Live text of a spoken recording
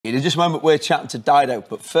In just a moment, we're chatting to Dido,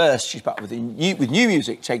 but first, she's back with new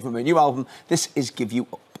music taken from her new album. This is Give You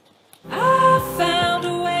Up. I found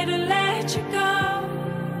a way to let you go,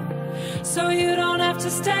 so you don't have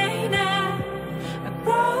to stay now. A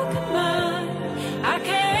broken mind, I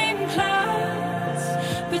came close,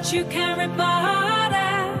 but you can't rip my heart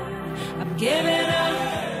out. I'm giving up,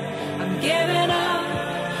 I'm giving up,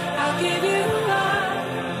 I'll give you up.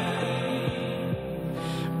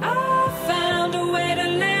 I found a way to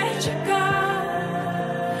let you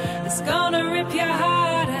go, it's gonna rip your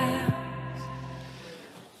heart out.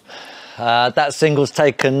 That single's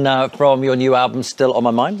taken from your new album, Still On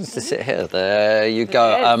My Mind. Just to sit here. There you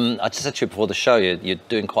go. I just said to you before the show, you're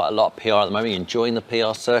doing quite a lot of PR at the moment. You're enjoying the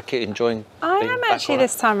PR circuit, enjoying... I am actually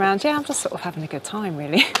this time around. Yeah, I'm just sort of having a good time,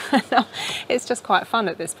 really. It's just quite fun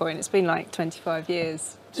at this point. It's been like 25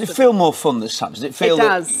 years. Does it feel more fun this time? Does it feel it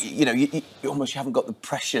does. That, you know, you almost haven't got the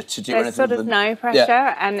pressure to do anything? There's sort of no pressure,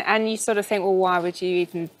 and you sort of think, well, why would you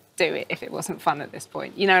even do it if it wasn't fun at this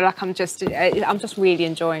point? You know, like I'm just really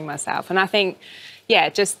enjoying myself, and I think, yeah,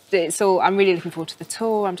 I'm really looking forward to the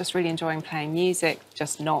tour. I'm just really enjoying playing music,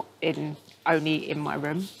 just not only in my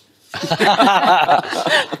room.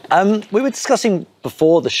 We were discussing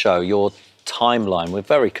before the show your timeline. We're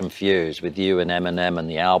very confused with you and Eminem and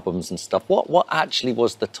the albums and stuff. What actually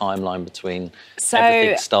was the timeline between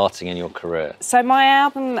everything starting in your career? So my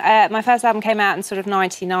first album came out in sort of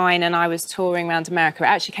 '99, and I was touring around America. It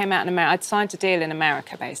actually came out in America. I'd signed a deal in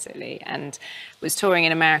America, basically, and was touring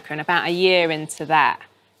in America. And about a year into that,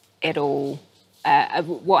 it all...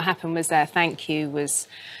 what happened was Thank You was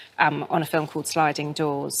on a film called Sliding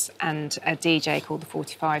Doors, and a DJ called the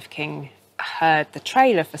 45 King heard the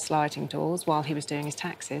trailer for Sliding Doors while he was doing his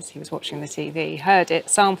taxes. He was watching the TV, heard it,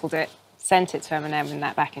 sampled it, sent it to Eminem in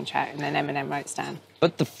that backing track, and then Eminem wrote Stan.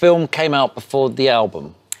 But the film came out before the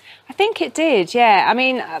album? I think it did, yeah. I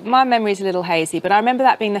mean, my memory's a little hazy, but I remember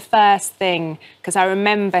that being the first thing, because I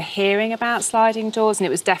remember hearing about Sliding Doors, and it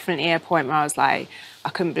was definitely a point where I was like, I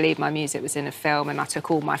couldn't believe my music was in a film, and I took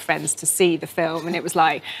all my friends to see the film, and it was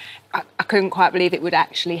like, I couldn't quite believe it would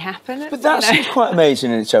actually happen. But that seems quite amazing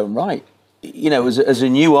in its own right. You know, as a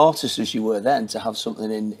new artist as you were then, to have something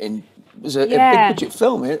in was a big budget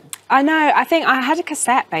film. I know. I think I had a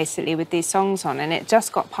cassette basically with these songs on, and it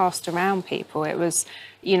just got passed around people. It was,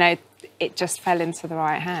 you know, it just fell into the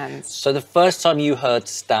right hands. So the first time you heard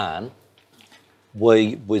Stan,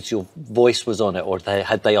 was your voice was on it, or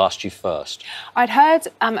had they asked you first? I'd heard,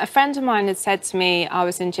 a friend of mine had said to me, I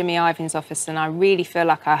was in Jimmy Iovine's office, and I really feel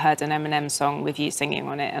like I heard an Eminem song with you singing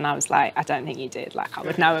on it, and I was like, I don't think you did, like I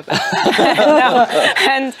would know about that. No.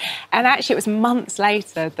 And actually it was months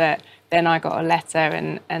later that then I got a letter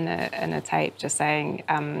and a tape just saying,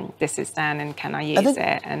 this is Stan and can I use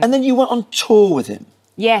it? And then you went on tour with him?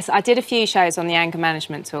 Yes, I did a few shows on the Anger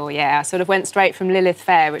Management tour, yeah. I sort of went straight from Lilith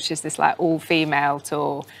Fair, which is this, like, all-female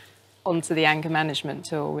tour, onto the Anger Management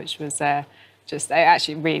tour, which was just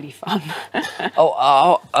actually really fun.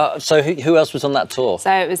 So who else was on that tour?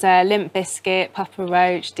 So it was Limp Bizkit, Papa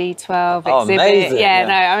Roach, D12, Exhibit. Amazing. Yeah,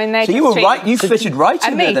 no, I mean, so you were right, you fitted right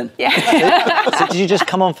in there then? Yeah. So did you just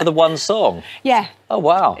come on for the one song? Yeah. Oh,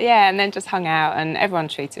 wow. Yeah, and then just hung out, and everyone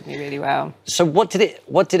treated me really well. So what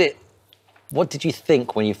did you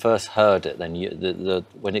think when you first heard it then,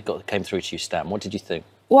 when it came through to you, Stan? What did you think?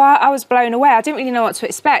 Well, I was blown away. I didn't really know what to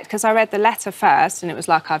expect, because I read the letter first, and it was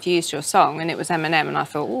like, I've used your song, and it was Eminem, and I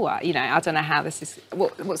thought, oh, you know, I don't know how this is,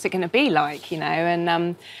 what's it going to be like, you know?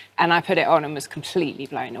 And I put it on and was completely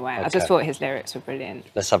blown away. Okay. I just thought his lyrics were brilliant.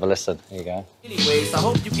 Let's have a listen. Here you go. Anyways, I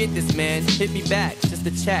hope you get this, man. Hit me back, just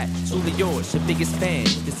a chat. Truly yours, your biggest fan.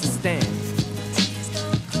 This is Stan.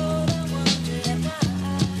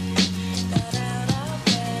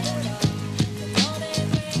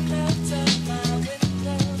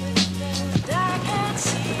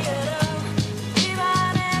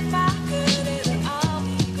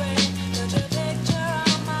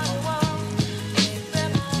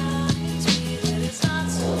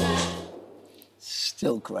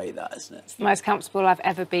 Still great, that, isn't it? It's the most comfortable I've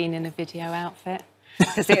ever been in a video outfit.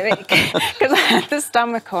 Because I had the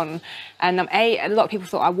stomach on, and a lot of people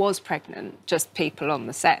thought I was pregnant, just people on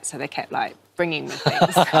the set, so they kept, like, bringing me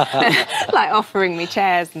things, like offering me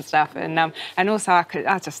chairs and stuff, and also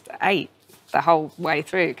I just ate the whole way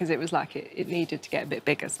through, because it was like it needed to get a bit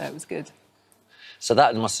bigger, so it was good. So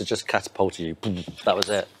that must have just catapulted you. That was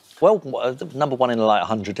it. Well, #1 in like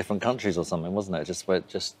 100 different countries or something, wasn't it? Just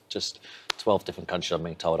 12 different countries, I'm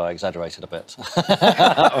being told. I exaggerated a bit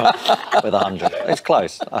with 100. It's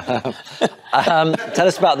close. Tell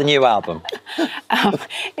us about the new album.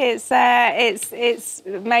 It's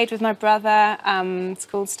made with my brother. It's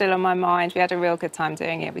called Still on My Mind. We had a real good time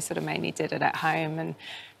doing it. We sort of mainly did it at home, and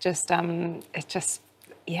it's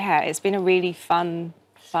been a really fun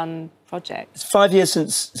project. It's 5 years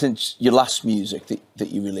since your last music that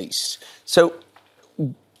you released. So,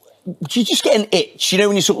 do you just get an itch, you know,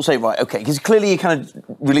 when you sort of say, right, OK, because clearly you're kind of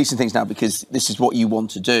releasing things now because this is what you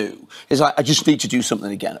want to do. It's like, I just need to do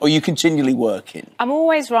something again. Or you're continually working? I'm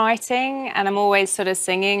always writing and I'm always sort of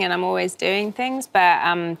singing and I'm always doing things,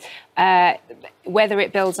 but whether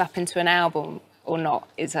it builds up into an album or not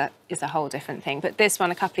is a whole different thing. But this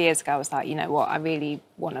one, a couple of years ago, I was like, you know what, I really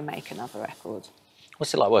want to make another record.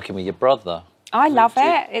 What's it like working with your brother? I love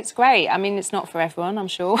it. It's great. I mean, it's not for everyone, I'm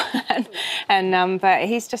sure. But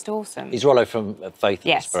he's just awesome. He's Rollo from Faithless,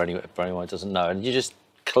 yes. for anyone who doesn't know. And you just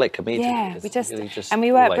click immediately. Yeah, and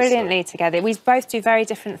we work brilliantly together. We both do very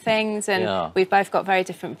different things and we've both got very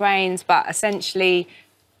different brains, but essentially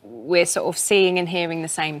we're sort of seeing and hearing the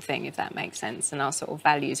same thing, if that makes sense. And our sort of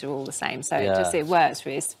values are all the same. So it works.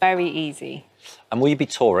 It's very easy. And will you be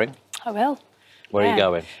touring? I will. Where are you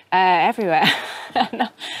going? Everywhere.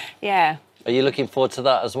 Yeah. Are you looking forward to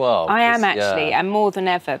that as well? I am actually, and more than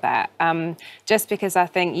ever that. Just because I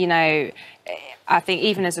think, you know,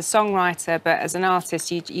 even as a songwriter, but as an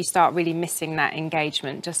artist, you start really missing that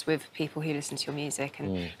engagement just with people who listen to your music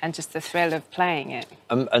and just the thrill of playing it.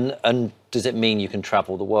 And does it mean you can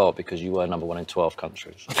travel the world because you were #1 in 12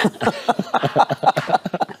 countries?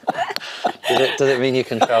 Does it mean you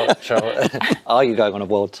can travel? Are you going on a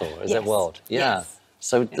world tour? Is it world? Yeah. Yes.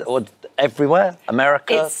 So everywhere?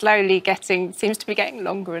 America? It's slowly seems to be getting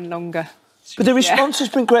longer and longer. But the response has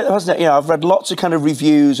been great, hasn't it? You know, I've read lots of kind of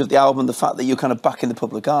reviews of the album, the fact that you're kind of back in the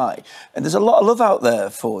public eye. And there's a lot of love out there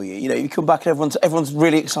for you. You know, you come back and everyone's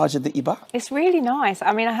really excited that you're back. It's really nice.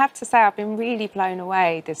 I mean, I have to say, I've been really blown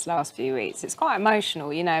away this last few weeks. It's quite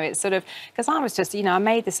emotional, you know. It's sort of, because I was just, you know, I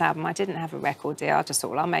made this album. I didn't have a record deal. I just thought,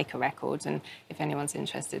 well, I'll make a record. And if anyone's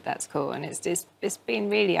interested, that's cool. And it's been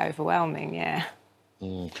really overwhelming, yeah.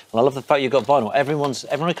 And I love the fact you've got vinyl. Everyone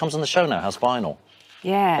who comes on the show now has vinyl.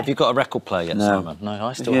 Yeah. Have you got a record player yet, Simon? No,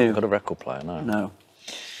 I still haven't got a record player, no. No.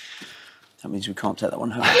 That means we can't take that one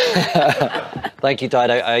home. Thank you,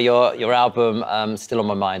 Dido. Your album, Still on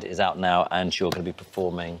My Mind, is out now and you're going to be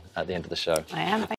performing at the end of the show. I am.